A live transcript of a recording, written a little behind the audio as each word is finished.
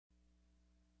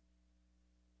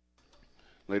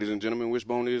Ladies and gentlemen,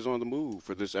 Wishbone is on the move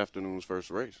for this afternoon's first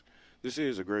race. This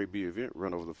is a Grade B event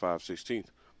run over the 5/16th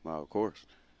mile course.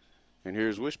 And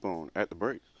here's Wishbone at the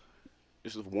break.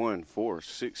 This is 1, 4,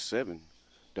 6, 7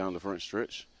 down the front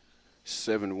stretch.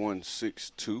 7, 1, 6,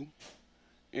 2.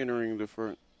 Entering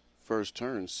the first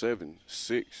turn, 7,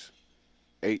 6,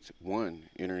 8, 1.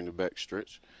 Entering the back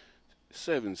stretch.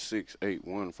 7, 6, 8,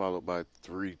 1, followed by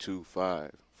 3, 2,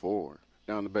 5, 4.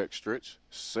 Down the back stretch,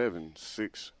 7,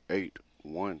 6, 8,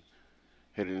 1.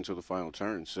 Headed into the final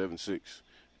turn, 7, 6,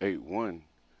 8, 1.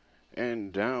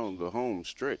 And down the home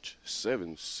stretch,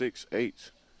 7, 6,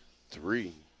 8,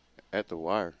 3 at the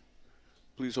wire.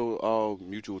 Please hold all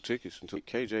mutual tickets until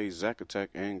KJ Zack Attack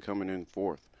and coming in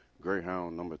fourth,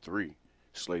 Greyhound number 3,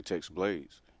 Slaytex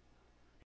Blaze.